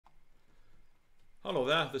Hello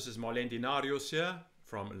there, this is Marlene Dinarius here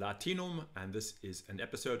from Latinum, and this is an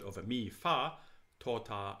episode of Mi Fa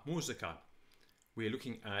Torta Musica. We're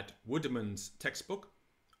looking at Woodman's textbook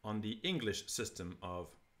on the English system of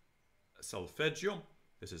Solfeggio.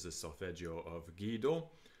 This is the Solfeggio of Guido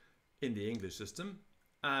in the English system,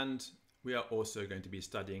 and we are also going to be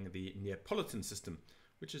studying the Neapolitan system,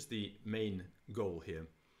 which is the main goal here.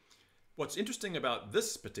 What's interesting about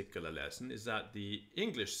this particular lesson is that the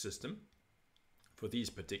English system for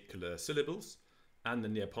these particular syllables and the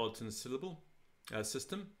Neapolitan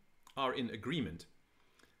system are in agreement.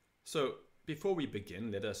 So before we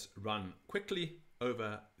begin, let us run quickly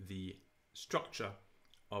over the structure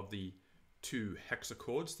of the two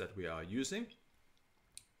hexachords that we are using.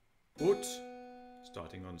 Ut,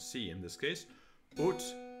 starting on C in this case, ut,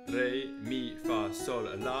 re, mi, fa, sol,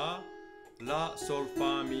 la, sol,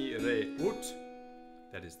 fa, mi, re, ut.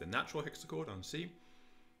 That is the natural hexachord on C.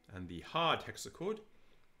 And the hard hexachord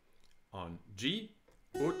on G,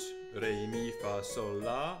 ut, re, mi, fa, sol,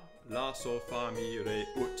 la, sol, fa, mi, re,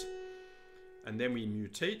 ut. And then we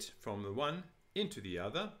mutate from the one into the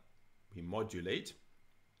other. We modulate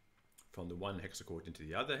from the one hexachord into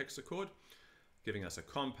the other hexachord, giving us a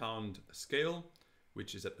compound scale,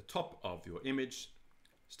 which is at the top of your image,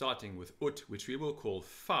 starting with ut, which we will call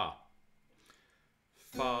fa.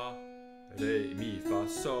 Fa, re, mi, fa,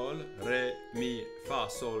 sol, re, mi, fa,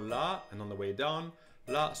 sol, la, and on the way down,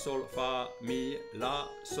 la, sol, fa, mi,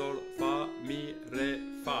 re,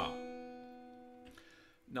 fa.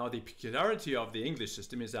 Now the peculiarity of the English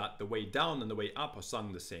system is that the way down and the way up are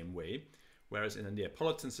sung the same way, whereas in a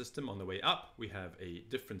Neapolitan system, on the way up, we have a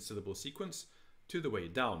different syllable sequence to the way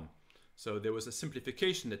down. So there was a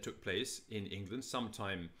simplification that took place in England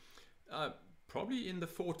sometime, probably in the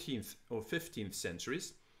 14th or 15th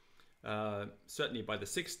centuries. Certainly by the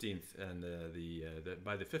 16th and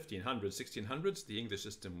by the 1600s, the English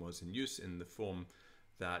system was in use in the form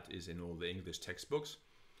that is in all the English textbooks,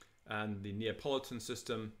 and the Neapolitan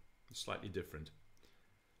system is slightly different.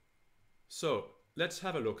 So let's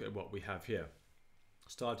have a look at what we have here,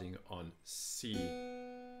 starting on C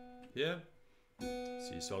here,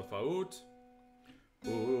 C sol fa ut,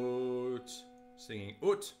 singing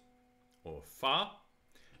ut or fa.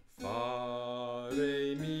 Fa,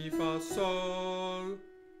 re, mi, fa, sol,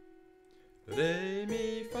 re,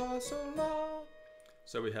 mi, fa, sol, la.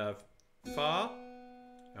 So we have fa,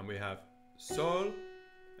 and we have sol,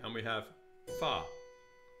 and we have fa.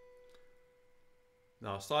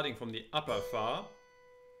 Now starting from the upper fa,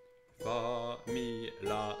 fa, mi,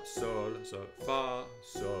 la, sol, so fa,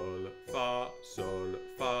 sol, fa, sol,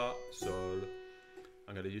 fa, sol.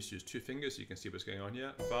 I'm going to just use two fingers so you can see what's going on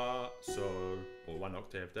here. Fa, sol, or one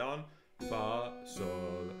octave down. Fa,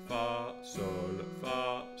 sol, fa, sol,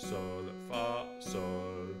 fa, sol, fa,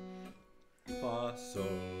 sol, fa,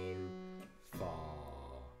 sol, fa.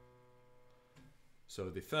 So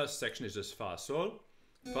the first section is just fa, sol.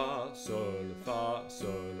 Fa, sol, fa,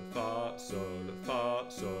 sol, fa, sol, fa,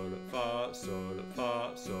 sol, fa, sol,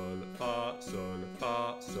 fa, sol, fa, sol,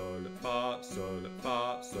 fa, sol, fa, sol,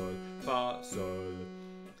 fa, sol, fa, sol.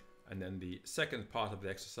 And then the second part of the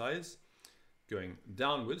exercise, going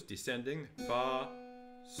downwards, descending, fa,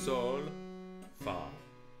 sol, fa,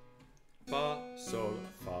 fa, sol,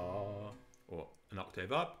 fa, or an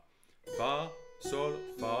octave up, fa, sol,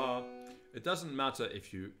 fa. It doesn't matter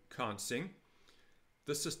if you can't sing.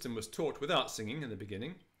 This system was taught without singing in the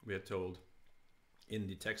beginning. We are told in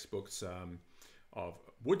the textbooks of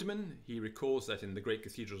Woodman. He recalls that in the great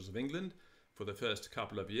cathedrals of England, for the first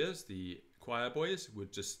couple of years, the choir boys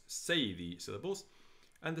would just say the syllables.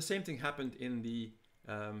 And the same thing happened in the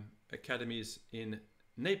academies in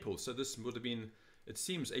Naples. So this would have been, it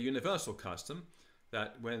seems, a universal custom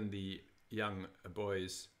that when the young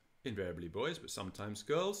boys, invariably boys, but sometimes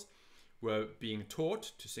girls, were being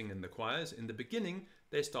taught to sing in the choirs, in the beginning,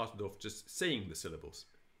 they started off just saying the syllables.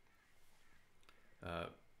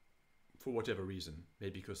 For whatever reason,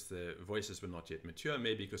 maybe because their voices were not yet mature,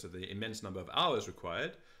 maybe because of the immense number of hours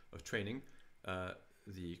required of training,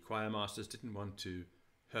 the choir masters didn't want to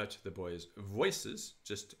hurt the boys' voices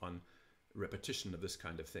just on repetition of this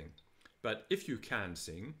kind of thing. But if you can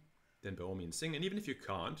sing, then by all means sing, and even if you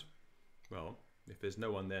can't, well, if there's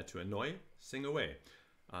no one there to annoy, sing away.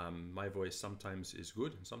 My voice sometimes is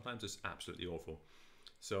good, and sometimes it's absolutely awful.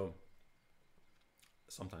 So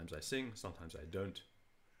sometimes I sing, sometimes I don't.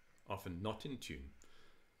 Often not in tune.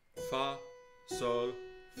 Fa, sol,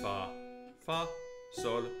 fa, fa,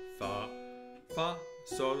 sol, fa, fa,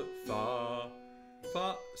 sol, fa,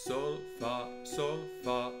 fa, sol, fa, sol,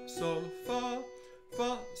 fa, sol, fa,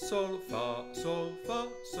 fa, sol, fa, sol, fa,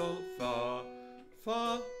 sol, fa,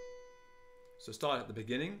 fa, So start at the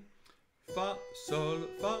beginning. Fa, sol,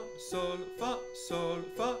 fa, sol, fa, sol,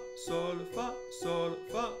 fa, sol, fa, sol,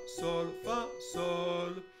 fa, sol, fa,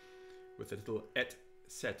 sol. With a little et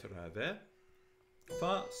cetera there.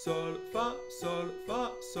 Fa, sol, fa, sol,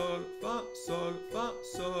 fa, sol, fa, sol, fa,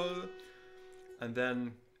 sol. And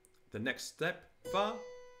then the next step, fa,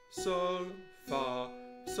 sol, fa,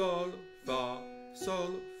 sol, fa,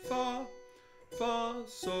 sol, fa, fa,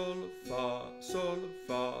 sol, fa, sol,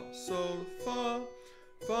 fa, sol, fa,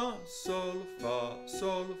 fa, sol, fa,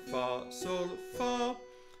 sol, fa, sol, fa.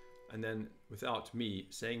 And then without me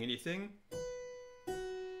saying anything,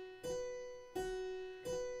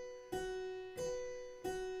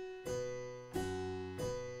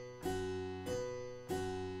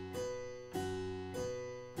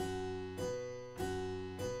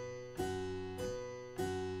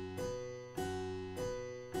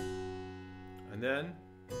 and then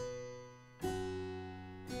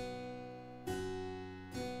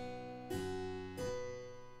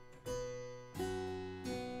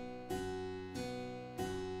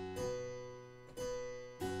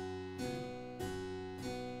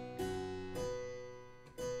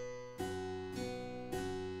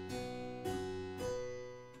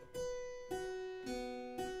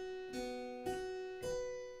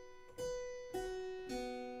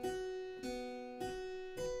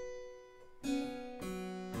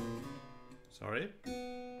sorry.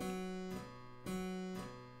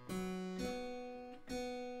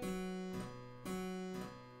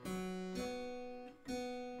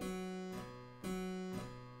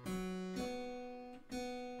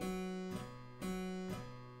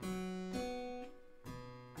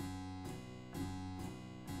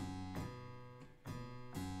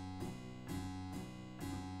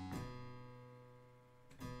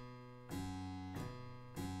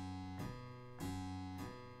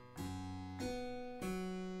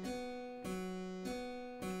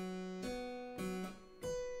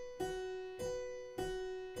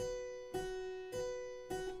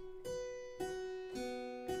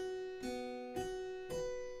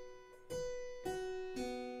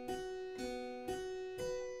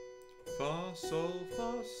 Fa, sol,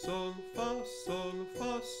 fa, sol, fa, sol,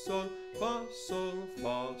 fa, sol, fa, sol,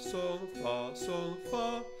 fa, sol, fa, sol,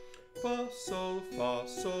 fa, fa, sol, fa,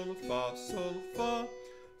 sol, fa, sol, fa,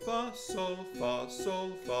 fa, sol, fa,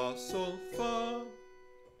 sol, fa, sol, fa.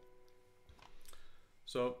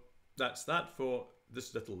 So that's that for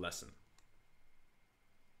this little lesson.